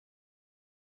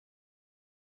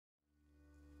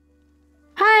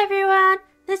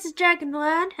this is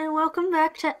Dragonland, and welcome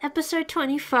back to episode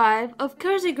 25 of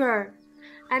Cozy Grove.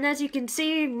 And as you can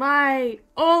see,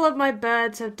 all of my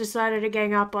birds have decided to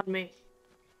gang up on me.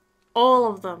 All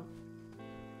of them.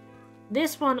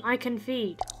 This one I can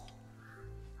feed.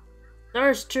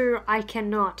 Those two I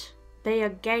cannot. They are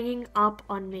ganging up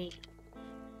on me.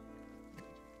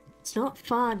 It's not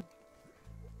fun.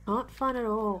 Not fun at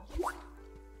all.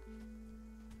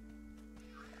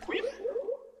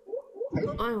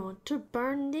 I want to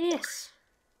burn this.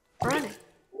 Burn it.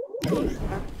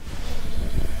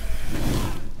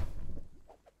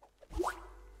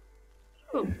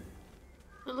 Oh,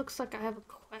 it looks like I have a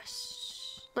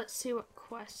quest. Let's see what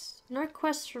quest. No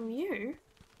quests from you?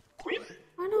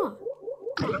 Why not?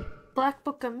 Black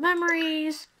Book of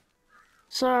Memories.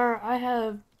 So I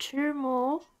have 2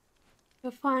 more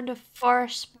to find a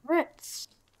forest spirits.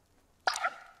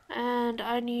 And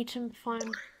I need to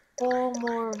find 4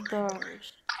 more of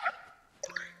those.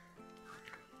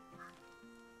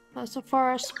 That's a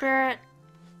forest spirit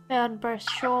found by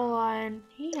shoreline.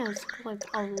 He has like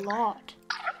a lot.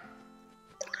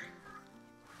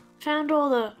 Found all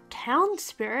the town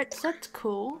spirits. That's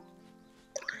cool.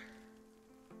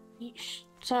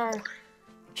 So,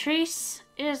 Treese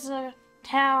is a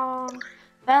town.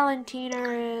 Valentina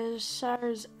is. So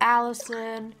is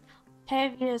Allison.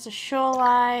 Tavia is a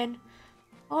shoreline.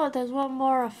 Oh, there's one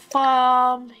more, a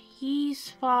farm.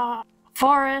 He's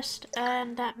forest,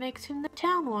 and that makes him the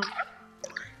town one.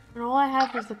 And all I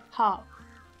have is the cup.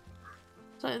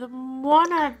 So the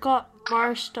one I've got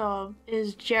most of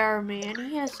is Jeremy, and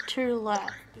he has 2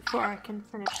 left before I can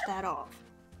finish that off.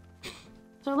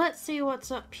 So let's see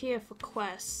what's up here for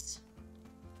quests.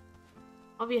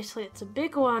 Obviously it's a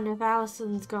big one if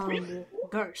Allison's gone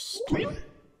ghost.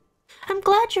 I'm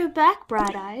glad you're back,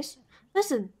 Bright Eyes.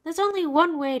 Listen, there's only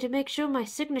one way to make sure my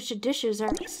signature dishes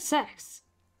are a success.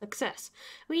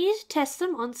 We need to test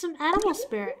them on some animal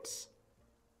spirits.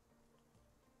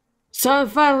 So I'm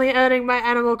finally earning my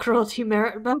animal cruelty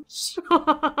merit badge.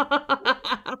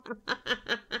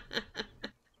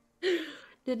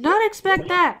 Did not expect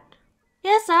that.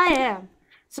 Yes, I am.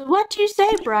 So what do you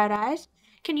say, Bright Eyes?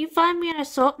 Can you find me an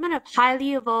assortment of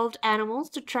highly evolved animals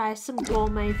to try some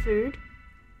gourmet food?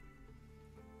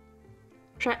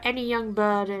 Try any young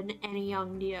bird and any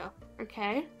young deer.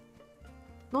 Okay.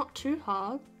 Not too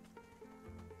hard.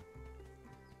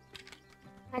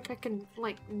 Like I can,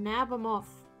 like, nab them off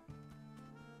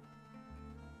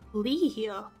Lee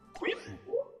here.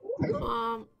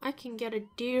 I can get a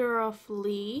deer off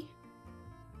Lee.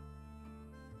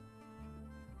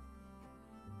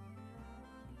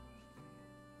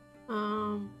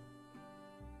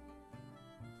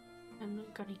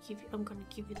 I'm gonna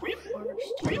give you the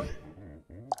forest.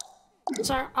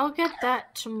 So I'll get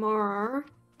that tomorrow,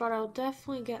 but I'll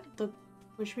definitely get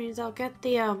which means I'll get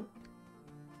the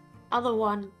other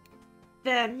one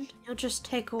then. It'll just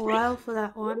take a while for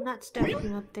that one. That's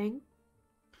definitely a thing.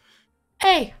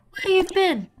 Hey, where you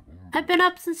been? I've been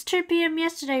up since 2 p.m.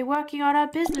 yesterday working on our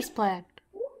business plan.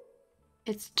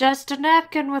 It's just a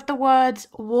napkin with the words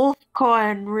wolf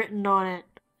coin written on it.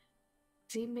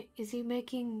 Is he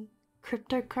making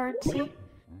cryptocurrency?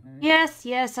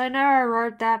 Yes, I know I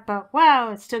wrote that, but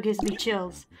wow, it still gives me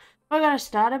chills. We're gonna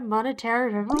start a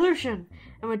monetary revolution,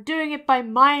 and we're doing it by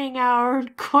mining our own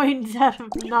coins out of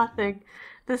nothing.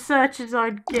 The search is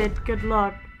on Git, good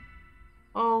luck.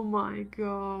 Oh my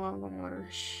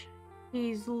gosh.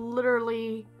 He's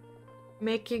literally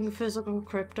making physical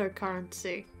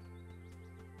cryptocurrency.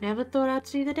 Never thought I'd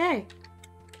see the day.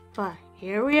 But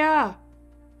here we are.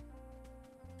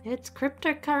 It's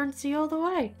cryptocurrency all the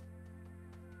way.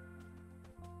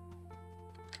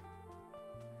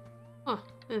 Oh,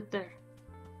 it's there.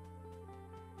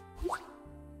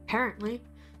 Apparently.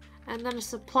 And then a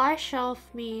supply shelf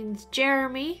means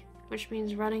Jeremy, which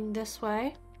means running this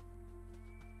way.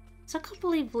 So I can't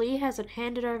believe Lee hasn't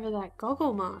handed over that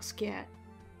goggle mask yet.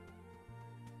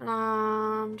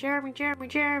 Jeremy.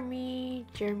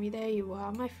 Jeremy, there you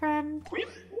are, my friend.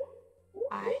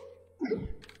 I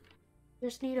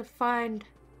just need to find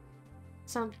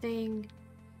something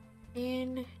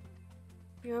in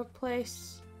your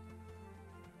place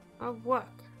of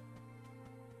work.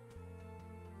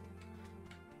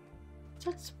 It's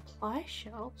a supply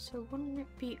shelf, so wouldn't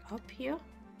it be up here?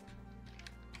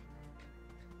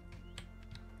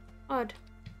 Odd.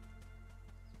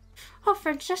 Oh,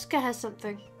 Francesca has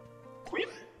something.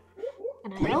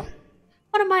 Can I help?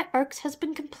 One of my orcs has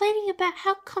been complaining about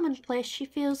how commonplace she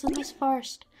feels in this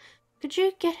forest. Could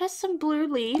you get her some blue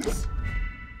leaves?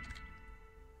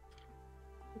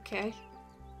 Okay.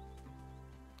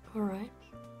 Alright.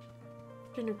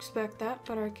 Didn't expect that,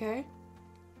 but okay.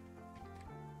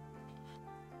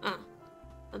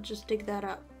 just dig that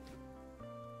up.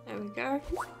 There we go.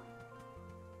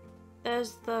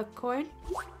 There's the coin.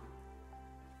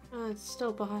 Oh, it's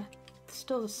still behind. It's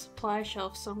still the supply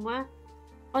shelf somewhere.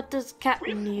 What does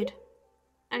Captain need?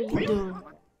 How you doing?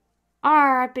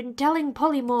 I've been telling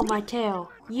Polymore my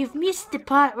tale. You've missed the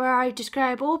part where I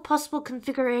describe all possible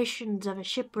configurations of a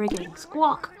ship rigging.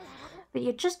 Squawk! But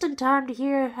you're just in time to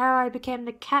hear how I became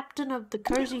the captain of the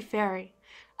Cozy Ferry.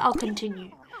 I'll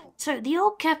continue. So the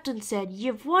old captain said,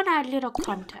 "You've won our little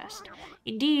contest."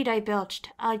 Indeed, I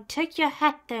belched. "I'll take your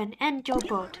hat then, and your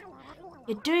boat."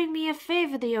 "You're doing me a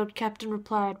favor," the old captain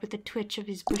replied with a twitch of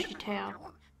his bushy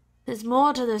tail. "There's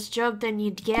more to this job than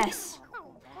you'd guess."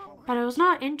 But I was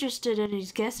not interested in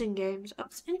his guessing games. I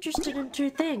was interested in two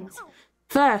things.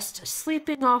 First,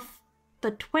 sleeping off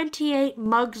the 28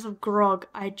 mugs of grog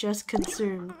I just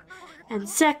consumed. And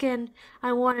second,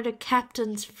 I wanted a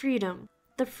captain's freedom.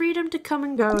 The freedom to come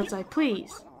and go as I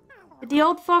please. Did the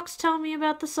old fox tell me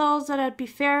about the souls that I'd be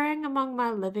ferrying among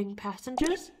my living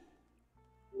passengers?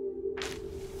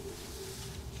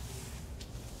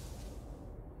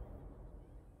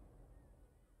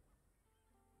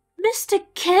 Mr.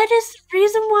 Kidd is the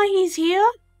reason why he's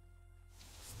here?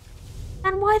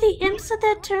 And why the imps are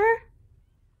there too?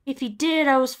 If he did,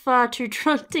 I was far too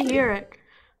drunk to hear it.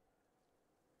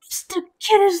 Mr.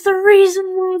 Kidd is the reason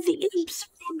why the imps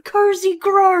are on Cozy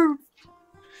Grove.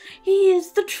 He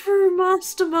is the true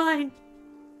mastermind.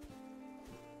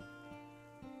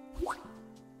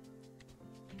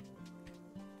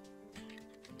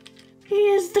 He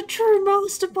is the true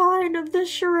mastermind of this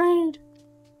charade.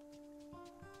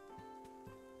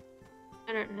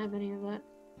 I don't have any of that.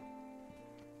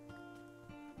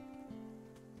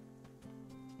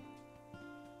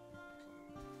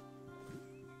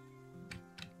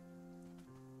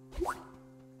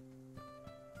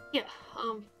 Yeah,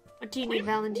 what do you need,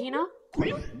 Valentina?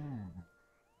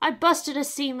 I busted a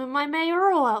seam in my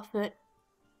mayoral outfit.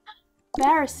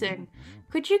 Embarrassing.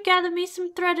 Could you gather me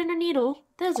some thread and a needle?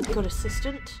 There's a good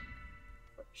assistant.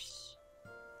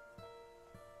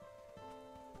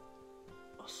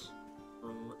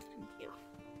 What's in here?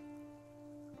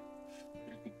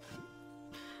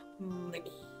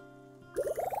 Money.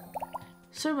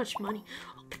 So much money.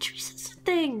 Oh, Patrice's a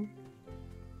thing.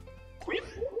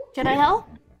 Can I help?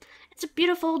 It's a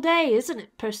beautiful day, isn't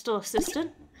it, postal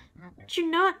assistant? Did you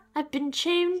not? I've been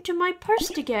chained to my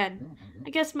post again.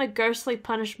 I guess my ghostly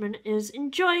punishment is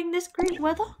enjoying this great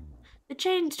weather. The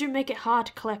chains do make it hard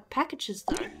to collect packages,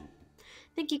 though.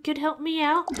 Think you could help me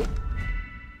out?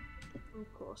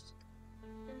 Of course.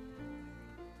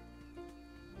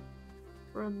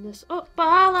 Run this. Oh,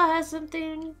 Bahala has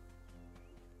something.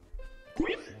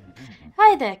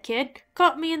 Hi there, kid.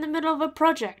 Caught me in the middle of a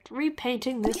project,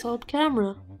 repainting this old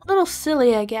camera. A little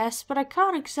silly, I guess, but I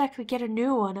can't exactly get a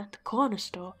new one at the corner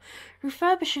store.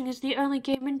 Refurbishing is the only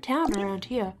game in town around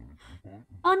here.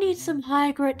 I'll need some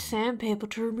high-grit sandpaper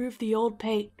to remove the old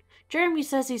paint. Jeremy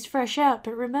says he's fresh out,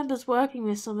 but remembers working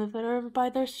with some of it over by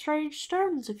those strange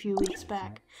stones a few weeks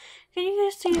back. Can you go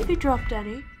see if he dropped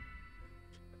any?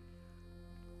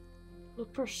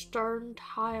 Look for a stone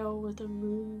tile with a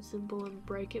moon symbol and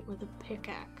break it with a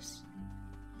pickaxe.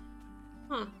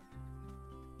 Huh.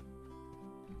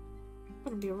 I'm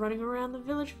gonna be running around the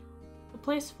village, the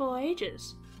place for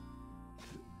ages.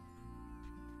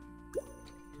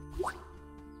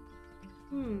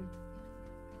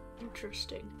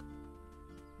 Interesting.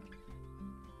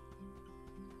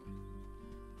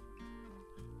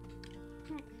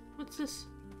 What's this?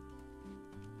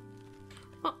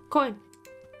 Oh, coin.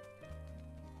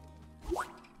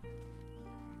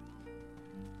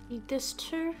 Need this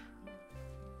too?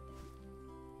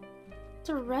 It's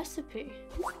a recipe.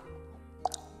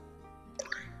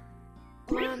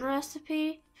 Learn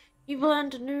recipe. You've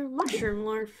learned a new mushroom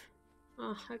loaf.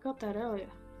 Oh, I got that earlier.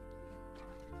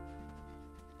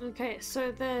 Okay,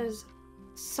 so there's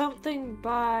something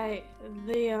by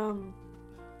the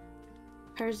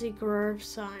Cozy Grove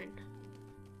sign.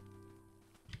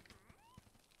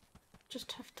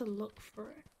 Just have to look for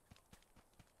it.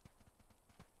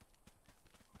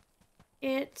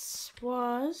 It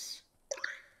was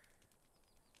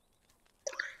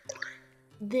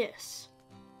this.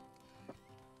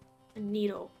 A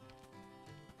needle.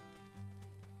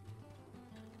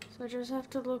 So I just have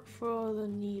to look for the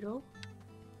needle.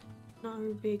 Not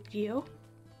a big deal.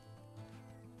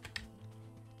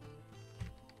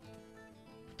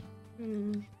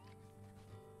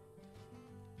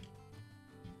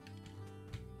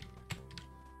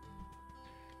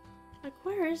 Like,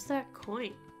 where is that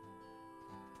coin?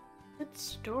 It's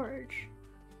storage.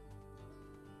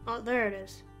 Oh, there it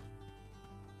is.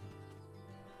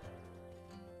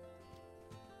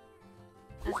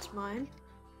 That's mine.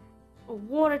 A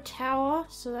water tower,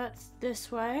 so that's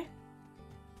this way.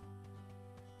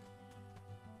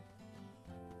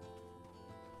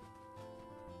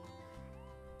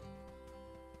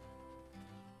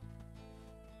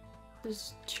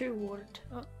 There's 2 water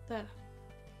towers. Oh, there.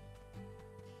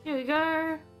 Here we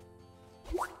go.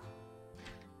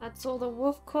 That's all the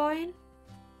wolf coin.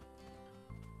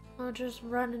 I'll just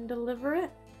run and deliver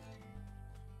it.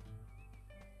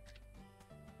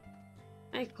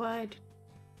 Hey, Clyde.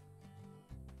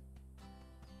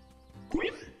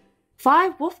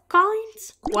 5 wolf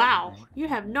coins? Wow, you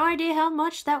have no idea how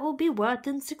much that will be worth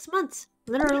in 6 months.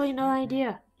 Literally no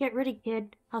idea. Get ready,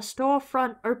 kid. Our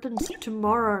storefront opens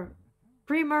tomorrow.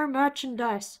 Primo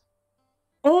merchandise.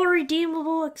 All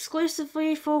redeemable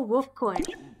exclusively for wolf coin.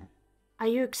 Are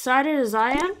you excited as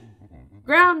I am?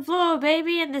 Ground floor,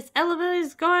 baby, and this elevator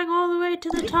is going all the way to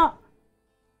the top.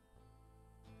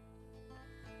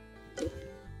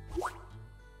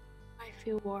 I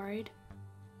feel worried.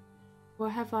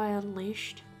 What have I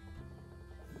unleashed?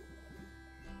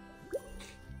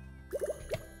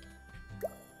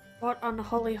 What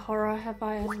unholy horror have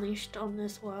I unleashed on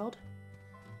this world?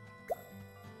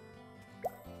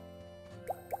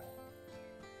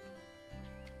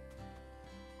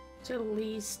 So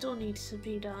Lee still needs to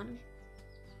be done.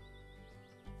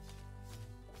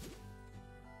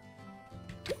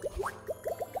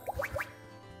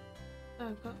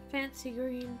 I've got fancy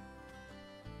green.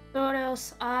 So what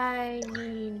else? I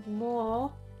need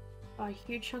more. A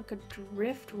huge chunk of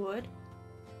driftwood.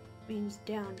 Means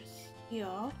down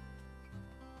here.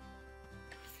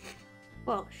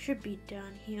 Well, it should be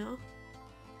down here.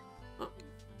 Oh.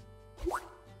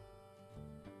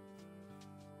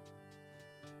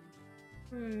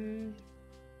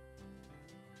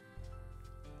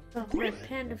 Oh, red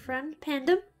panda friend.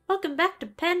 Pandem? Welcome back to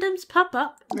Pandem's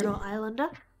Pop-Up, little islander.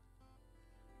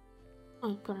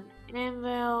 I've got an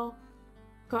anvil.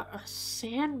 Got a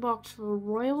sandbox for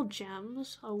royal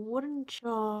gems. A wooden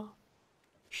jar.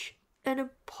 And a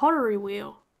pottery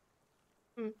wheel.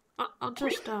 I'll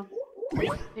just,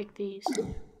 take these.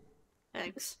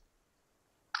 Thanks.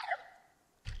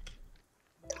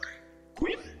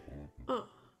 Oh.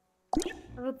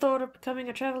 Ever thought of becoming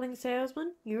a traveling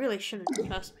salesman? You really shouldn't,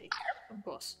 trust me. Of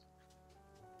course.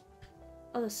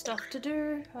 Other stuff to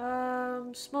do.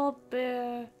 Small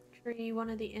bear tree. One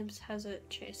of the imps has it.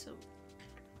 Chase him.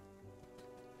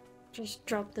 Just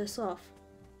drop this off.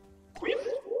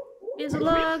 Here's a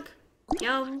log.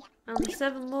 Yum. Only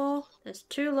 7 more. There's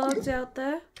 2 logs out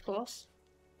there. Of course.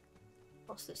 Of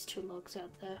course there's 2 logs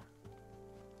out there.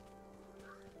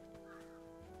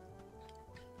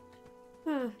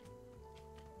 Huh.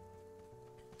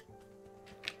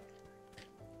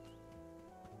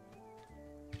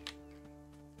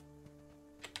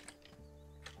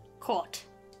 Caught.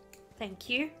 Thank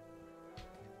you.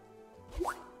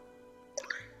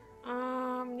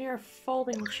 Near a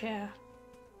folding chair.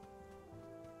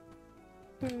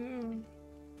 No.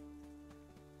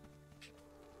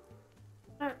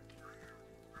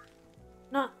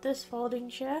 Not this folding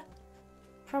chair.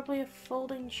 Probably a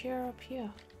folding chair up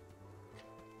here.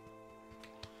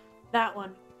 That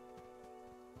one.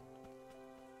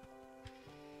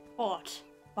 Caught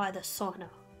by the sauna.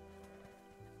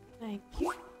 Thank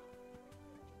you.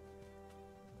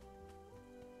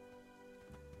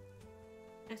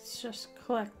 Let's just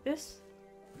collect this.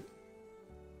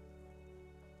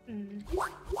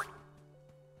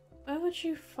 Where would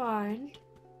you find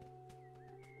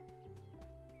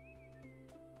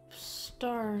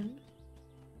stone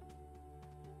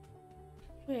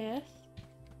with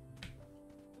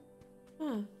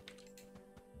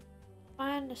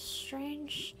find a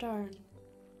strange stone.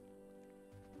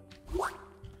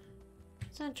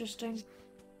 It's interesting.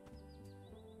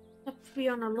 Have to be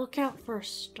on the lookout for a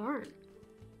stone.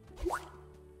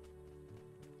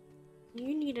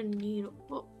 You need a needle.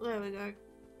 Oh, there we go.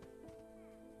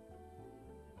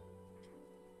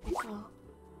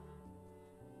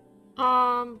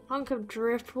 Hunk of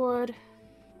driftwood.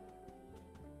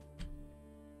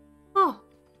 Oh,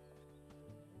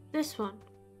 this one.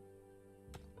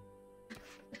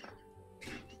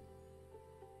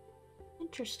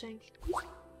 Interesting.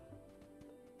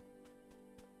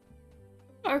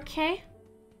 Okay.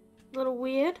 A little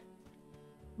weird,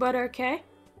 but okay.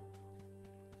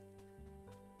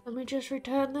 Let me just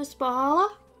return this Bahala.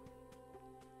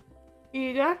 Here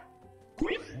you go.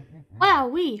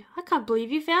 Wowee, I can't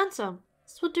believe you found some.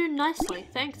 This will do nicely.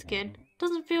 Thanks, kid.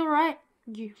 Doesn't feel right.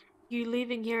 You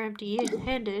leaving here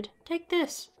empty-handed. Take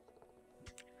this.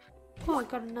 Oh, I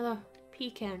got another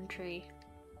pecan tree.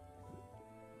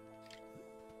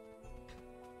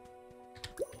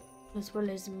 as well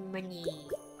as money.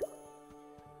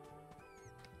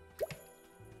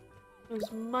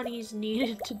 Because money's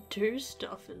needed to do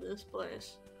stuff in this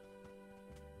place.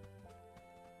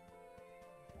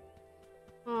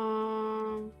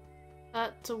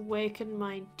 That's awakened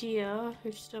my deer,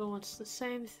 who still wants the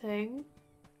same thing.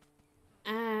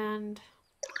 And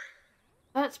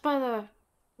that's by the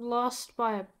lost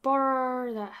by a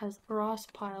burrow that has grass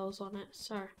piles on it,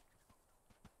 so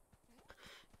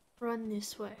run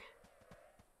this way.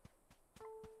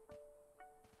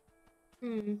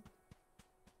 Here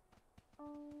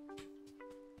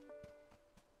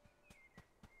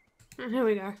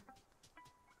we go.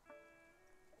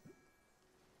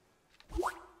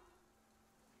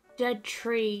 Dead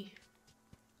tree.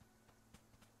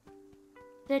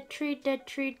 Dead tree, dead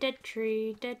tree, dead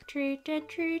tree, dead tree, dead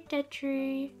tree, dead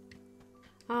tree.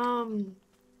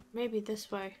 Maybe this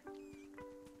way.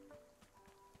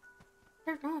 I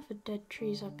don't know if a dead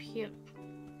tree's up here.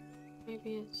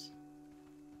 Maybe it's...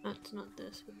 That's not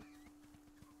this one.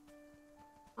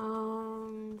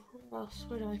 Where else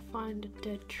would I find a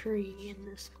dead tree in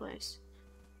this place?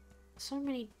 So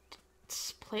many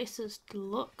places to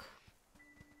look.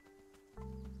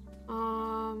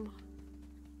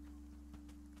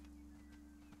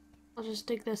 I'll just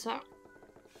dig this out.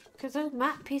 Because those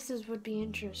map pieces would be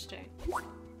interesting.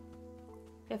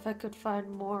 If I could find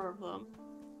more of them.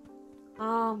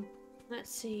 Let's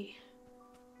see.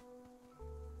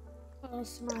 What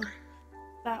else am I...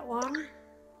 That one.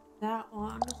 That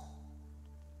one.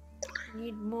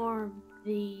 Need more of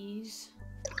these.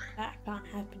 That can't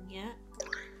happen yet.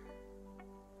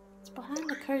 It's behind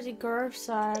the Cozy Grove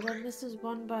side, and this is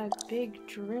one by big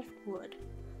driftwood.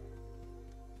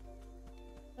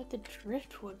 Where'd the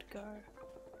driftwood go?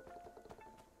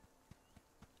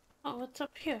 Oh, what's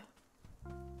up here?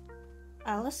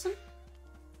 Allison?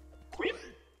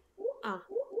 Ah.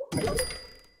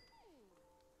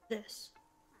 This.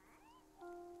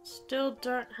 Still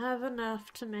don't have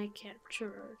enough to make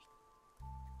capturers.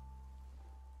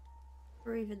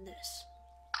 Or even this.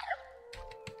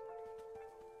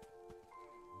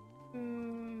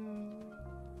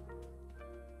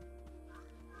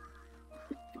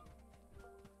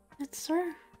 It's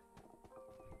so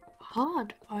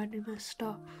hard finding this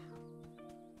stuff.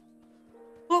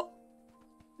 Oh!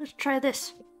 Let's try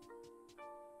this.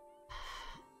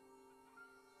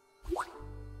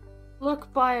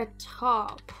 Look by a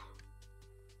top.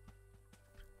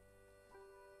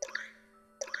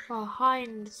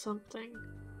 Behind something.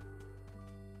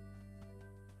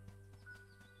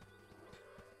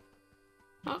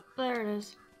 Oh, there it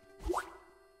is.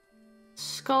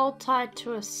 Skull tied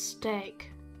to a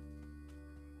stake.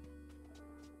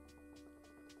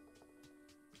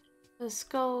 The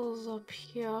skull's up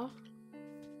here.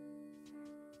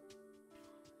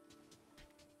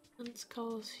 And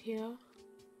skull's here.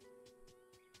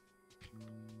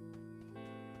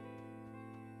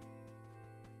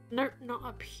 Nope, not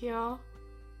up here.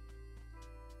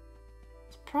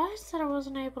 Surprised that I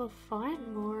wasn't able to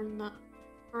find more in the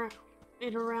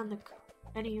around the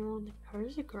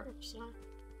Cozy Grove side.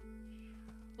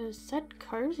 It said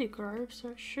Cozy Grove, so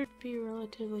it should be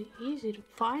relatively easy to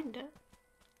find it.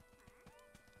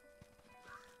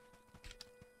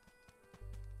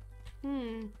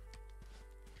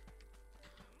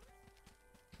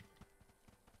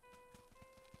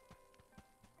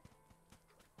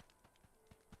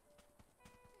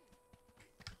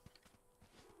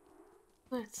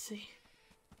 Let's see.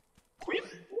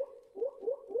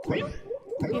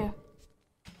 Yeah.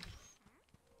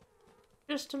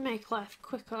 Just to make life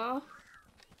quicker,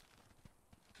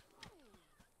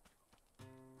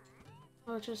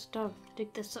 I'll just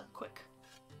dig this up quick.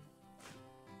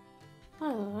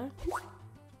 Hello.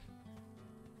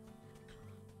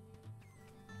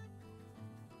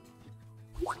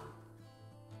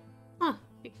 Huh,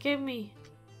 it gave me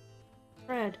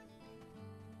bread.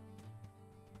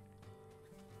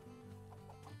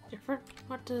 Different.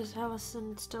 What does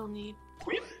Allison still need?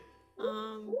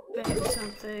 Bake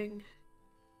something.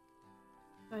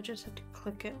 I just have to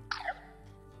click it.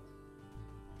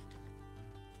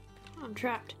 I'm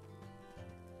trapped.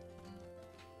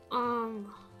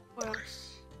 What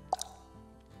else?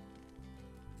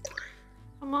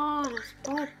 Come on, it's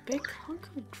by a big hunk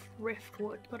of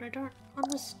driftwood, but I don't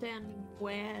understand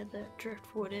where the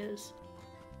driftwood is.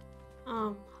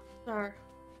 So I'll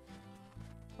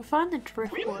find the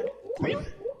driftwood.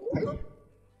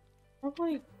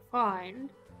 Probably fine.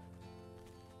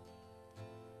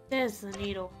 There's the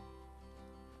needle.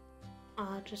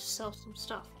 I'll just sell some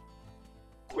stuff.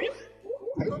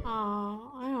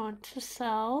 I want to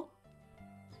sell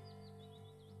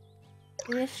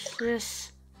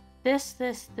this This.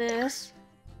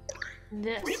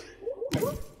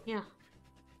 Yeah.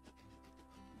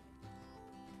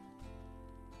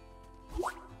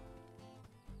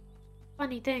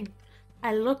 Funny thing,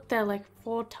 I looked there like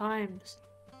 4 times.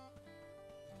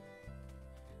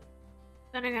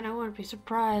 Then again, I wouldn't be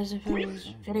surprised if it was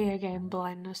video game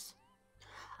blindness.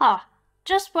 Ah,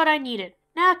 just what I needed.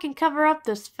 Now I can cover up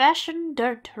this fashion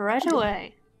dirt right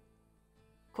away.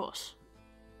 Of course.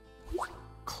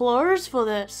 Clothes for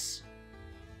this.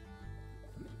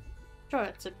 Sure,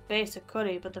 it's a basic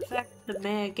hoodie, but the fact the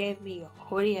mayor gave me a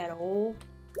hoodie at all...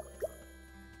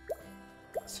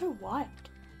 It's so wild.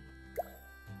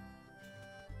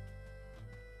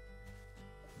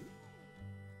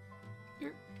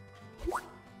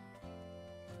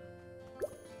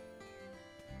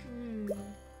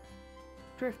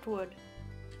 Driftwood.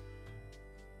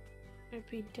 It'd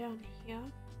be down here.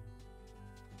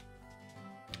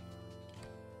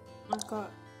 I've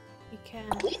got pecan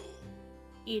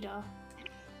eater.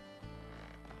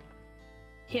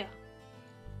 Here.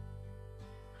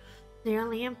 The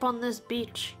only imp on this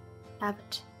beach. Have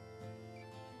it.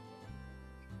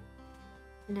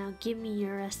 Now give me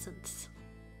your essence.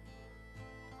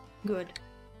 Good.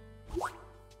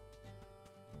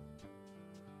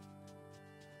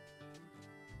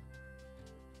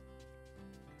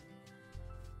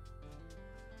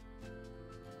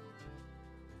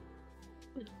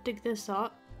 Dig this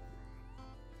up.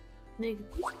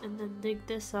 And then dig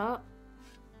this up.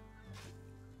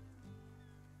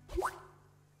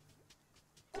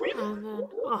 And then,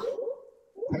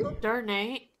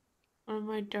 donate. What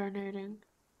am I donating?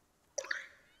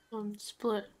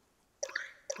 Split.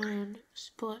 And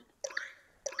split.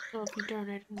 So I'll be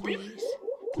donating these.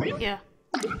 Yeah.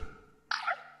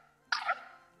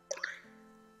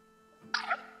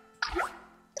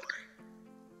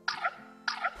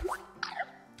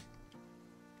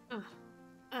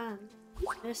 And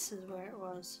this is where it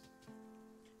was.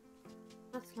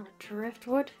 That's not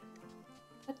driftwood.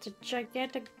 That's a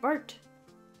gigantic bird.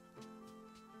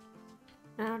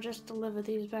 Now just deliver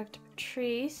these back to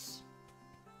Patrice.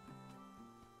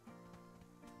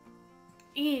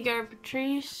 Here you go,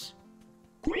 Patrice.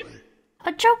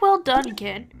 A job well done,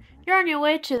 kid. You're on your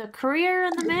way to the career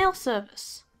in the mail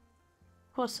service.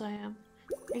 Of course I am.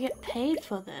 I get paid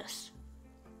for this.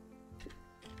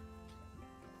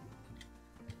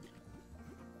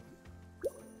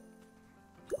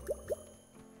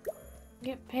 I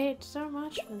get paid so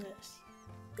much for this.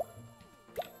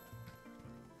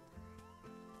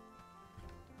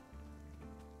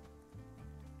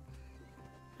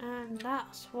 And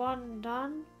that's one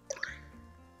done.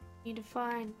 Need to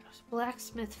find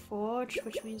blacksmith forge,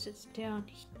 which means it's down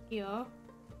here.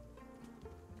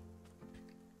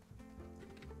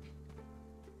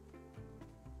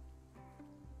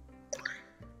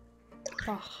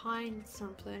 Behind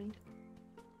something.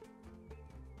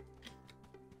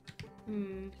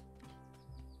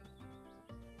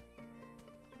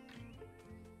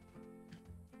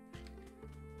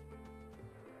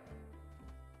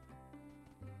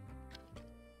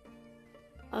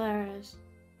 Oh, there it is.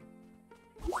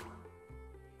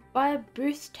 Buy a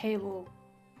booth table.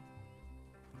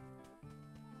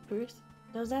 Booth?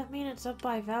 Does that mean it's up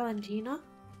by Valentina?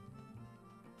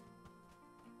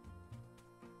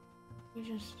 We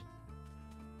just...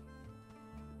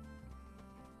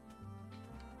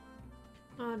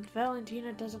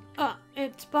 Valentina doesn't...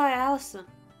 it's by Allison.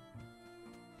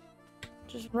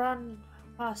 Just run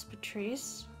past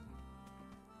Patrice.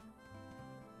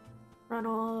 Run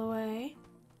all the way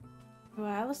to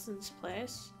Allison's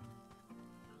place.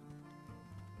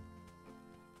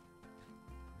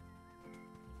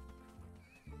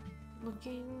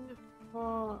 Looking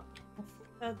for a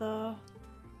feather.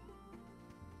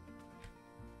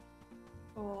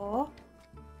 Or...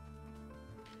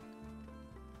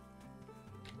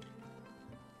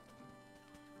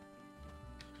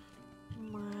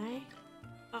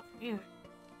 here.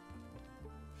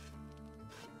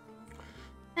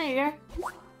 There you go.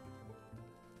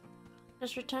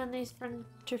 Just return these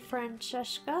to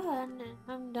Francesca, and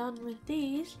I'm done with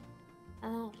these.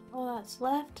 And all that's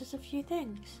left is a few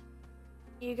things.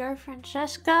 Here you go,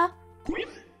 Francesca.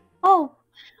 Oh,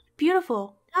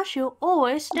 beautiful. Now she'll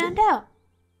always stand out.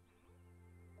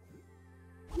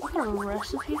 I've got a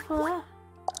recipe for that.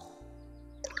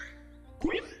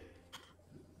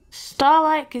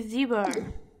 Starlight gazebo.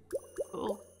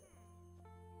 Cool.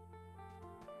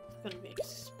 It's gonna be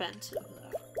expensive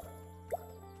though.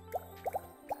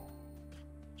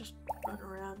 Just run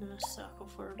around in a circle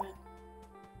for a bit.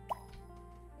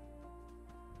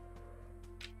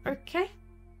 Okay.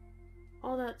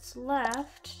 All that's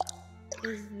left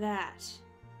is that.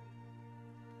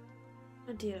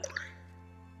 Oh dear.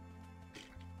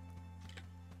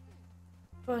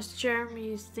 Of course,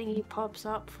 Jeremy's thingy pops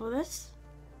up for this.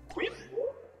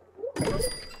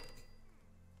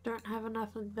 Don't have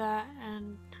enough of that,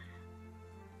 and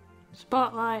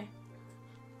spotlight,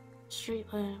 street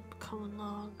lamp, common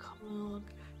log, common log.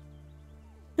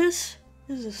 This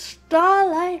is a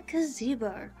starlight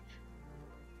gazebo.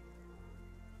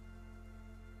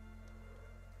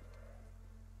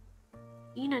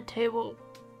 Ina table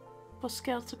for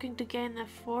scouts looking to gain their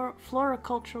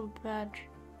floricultural badge.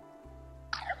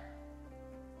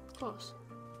 Of course.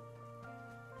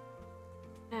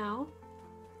 Now,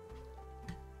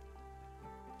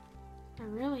 I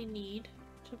really need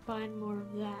to find more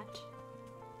of that.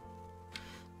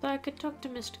 So I could talk to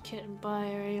Mr. Kit and buy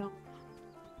a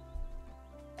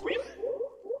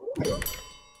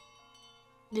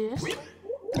This.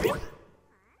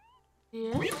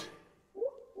 This.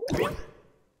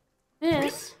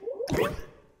 This.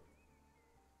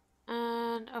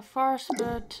 And a forest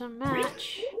bird to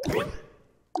match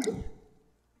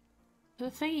the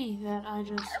thingy that I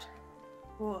just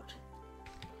bought.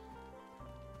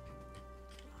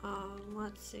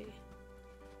 Let's see.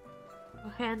 I'll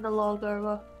hand the log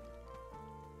over.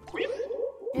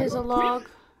 Here's a log.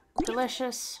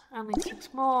 Delicious. Only 6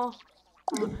 more.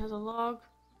 One has a log.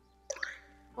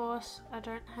 Of course, I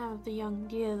don't have the young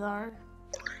deer though.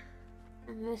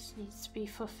 And this needs to be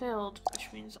fulfilled,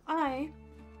 which means I,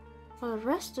 for the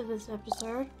rest of this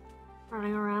episode,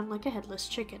 running around like a headless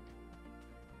chicken.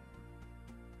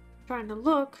 Trying to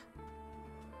look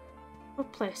for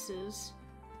places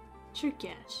to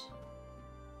get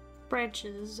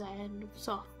branches and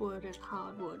softwood and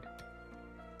hardwood.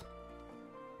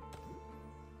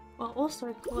 While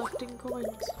also collecting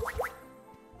coins.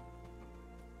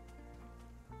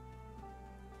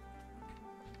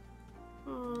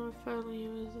 Oh, if only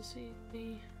it was this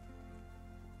easy.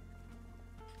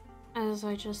 As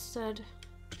I just said,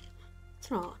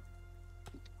 it's not.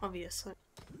 Obviously.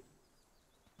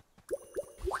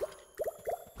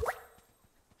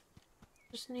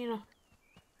 Just need to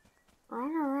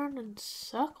run around in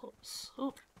circles.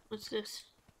 Oh, what's this?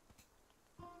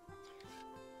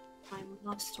 I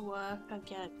must work. I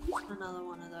get another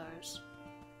one of those.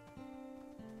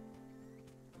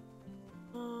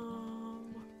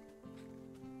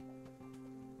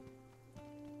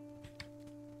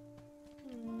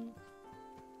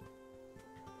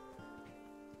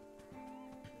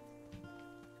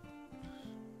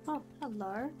 Oh,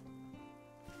 hello.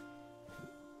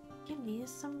 Give me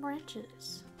some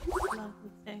branches.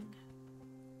 Lovely thing.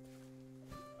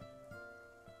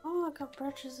 Oh, I got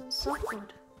branches and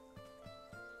softwood.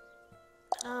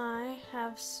 I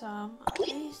have some of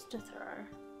these to throw.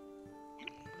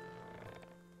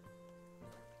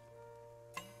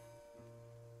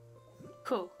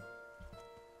 Cool.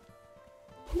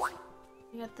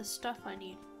 I got the stuff I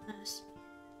need. Nice.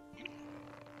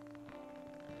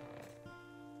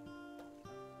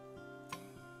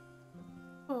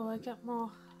 Oh, I get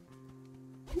more.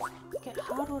 I get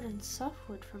hardwood and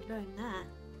softwood from doing that.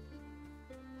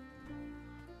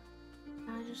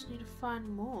 I just need to find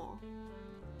more.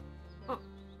 Oh.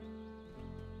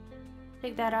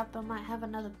 Pick that up, I might have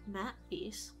another mat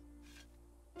piece.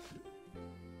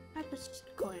 I hope it's just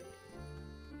a coin.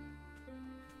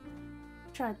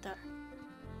 Tried though.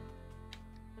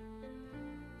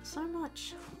 So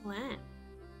much land,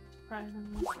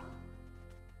 surprisingly.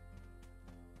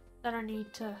 That I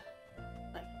need to,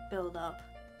 like, build up.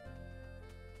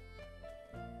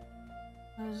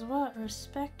 Because what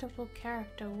respectable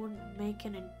character wouldn't make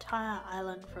an entire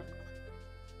island from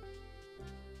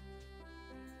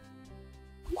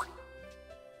nothing?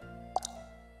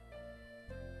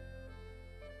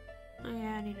 Oh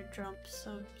yeah, I need to drop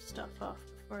some stuff off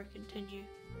before I continue.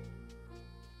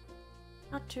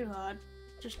 Not too hard,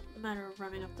 just a matter of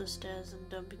running up the stairs and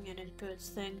dumping it into its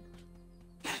thing.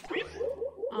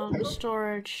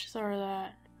 Storage, throw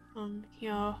that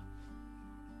here.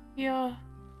 Here.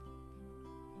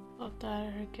 Got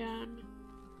that again.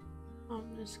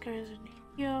 This goes in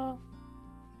here.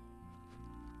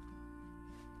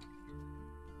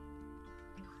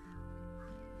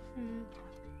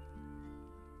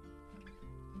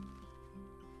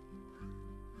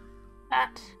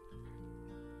 That.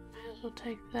 Might as well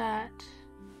take that.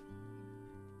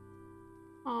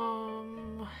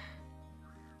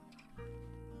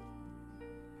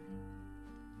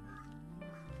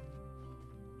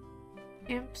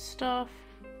 Imp stuff.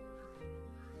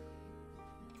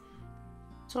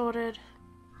 Sorted.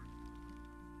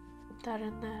 Put that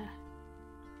in there.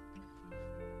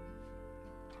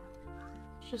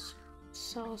 Just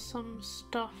sell some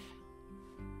stuff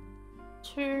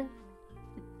too.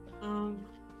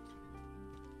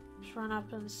 Just run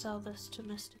up and sell this to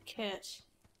Mr. Kit.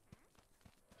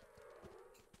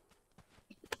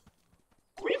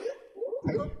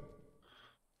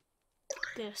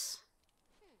 This.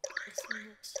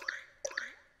 And this.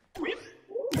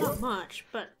 Not much,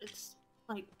 but it's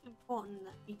like important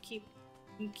that you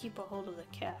keep a hold of the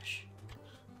cash.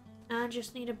 Now I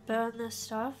just need to burn this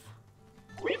stuff.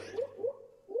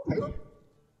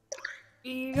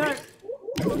 You got it.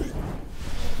 Burn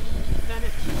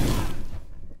it.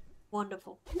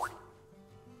 Wonderful.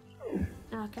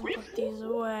 Now I can put these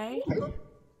away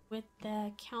with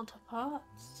their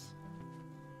counterparts.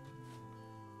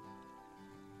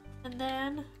 And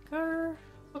then go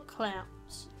for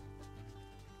clams.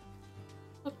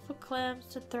 Look for clams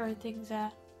to throw things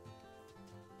at.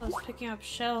 I was picking up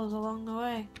shells along the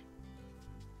way.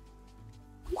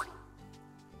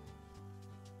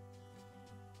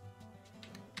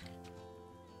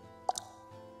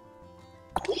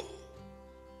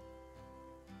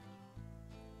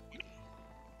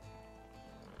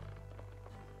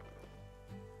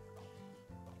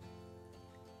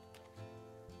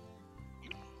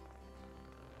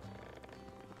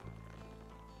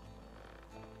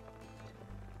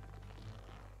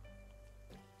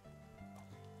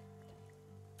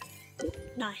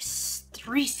 Nice.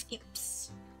 3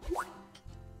 skips.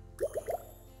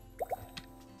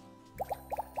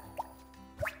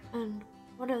 And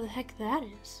what the heck that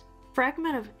is?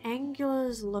 Fragment of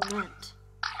Angula's Lament.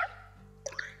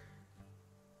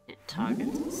 It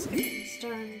targets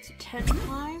stones 10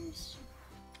 times?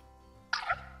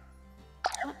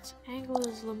 What's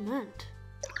Angula's Lament?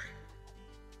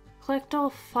 Collect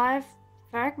all 5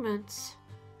 fragments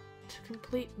to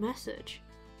complete message.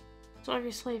 So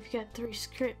obviously if you get 3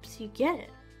 scripts, you get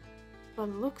it. By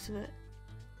the looks of it.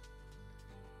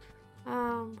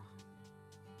 Oh,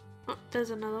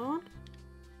 there's another one.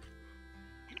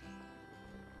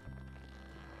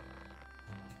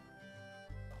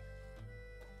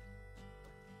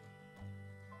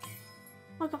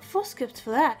 I got 4 skips for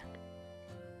that.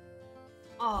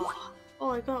 Oh,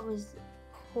 all I got was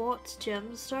quartz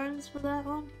gemstones for that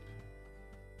one.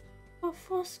 Got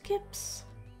 4 skips.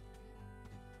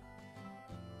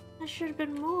 There should have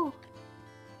been more.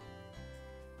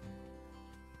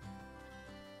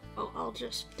 Oh, I'll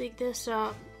just dig this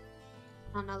up.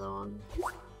 Another one.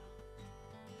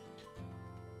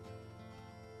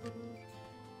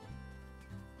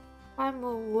 Buy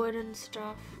more wood and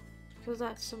stuff, because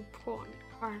that's important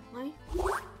currently.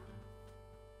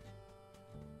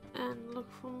 And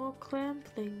look for more clam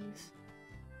things.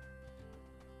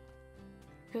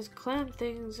 Because clam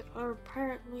things are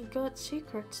apparently got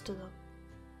secrets to them.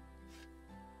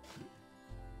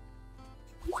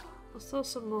 I'll sell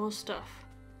some more stuff.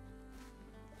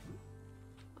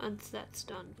 Once that's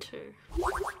done too.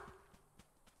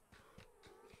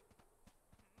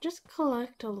 Just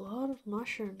collect a lot of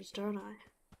mushrooms, don't I?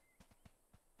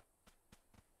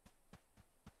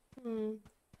 I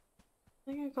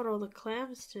think I got all the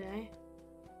clams today.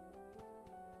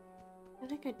 I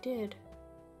think I did.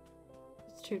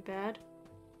 That's too bad.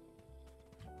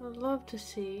 I'd love to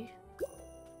see.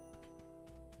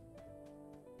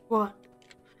 What?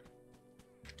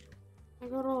 I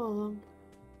got all of them.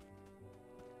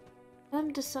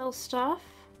 Them to sell stuff.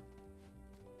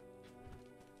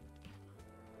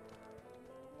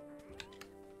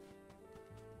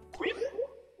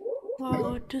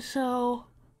 Oh, to sell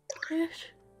this,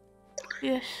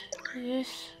 this,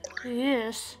 this,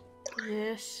 this,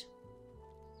 this,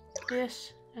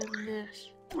 this, and this.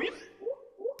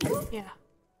 Yeah.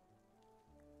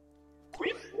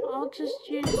 I'll just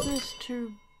use this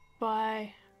to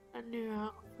buy a new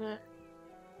outfit.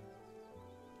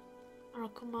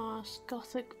 Alchemist,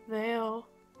 Gothic Veil.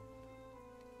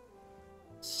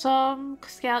 Some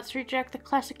scouts reject the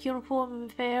classic uniform in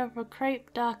favor of a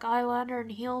crepe, dark eyeliner,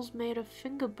 and heels made of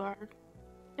finger bone.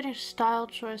 It is a style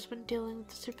choice when dealing with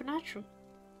the supernatural.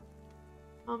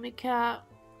 Army cap,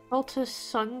 Altus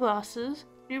sunglasses.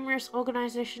 Numerous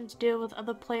organizations deal with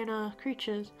other planar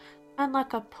creatures.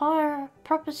 Unlike a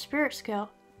proper spirit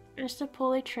scout, just a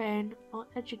poorly trained or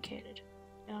educated.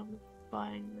 I'm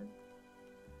buying them.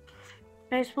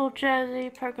 Baseball jersey,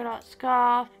 polka dot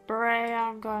scarf, beret.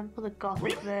 I'm going for the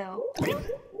Gothic Veil.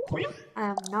 I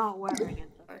am not wearing it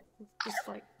though. It's just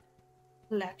like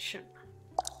collection.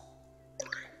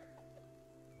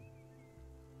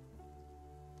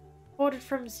 Ordered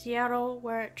from Seattle,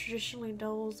 where it traditionally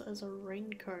doubles as a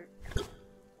raincoat.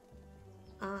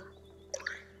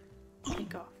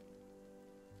 Take off.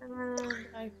 And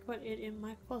I put it in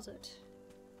my closet.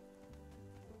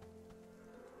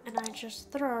 And I just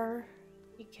throw.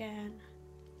 You can.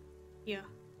 Yeah.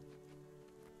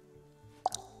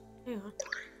 Hang on.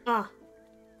 Ah,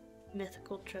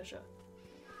 mythical treasure.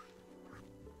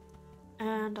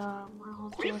 And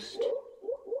I'll just.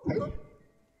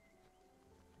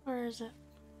 Where is it?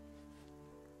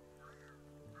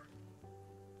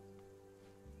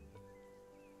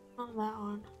 Not that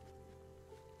one.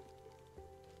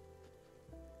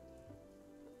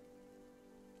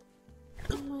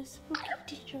 Oh, my spooky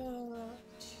t-shirt.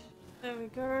 There we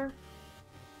go.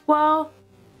 Well,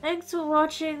 thanks for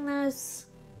watching this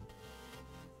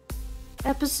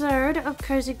episode of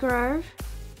Cozy Grove.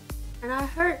 And I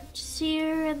hope to see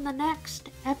you in the next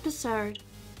episode.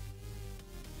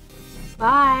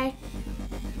 Bye.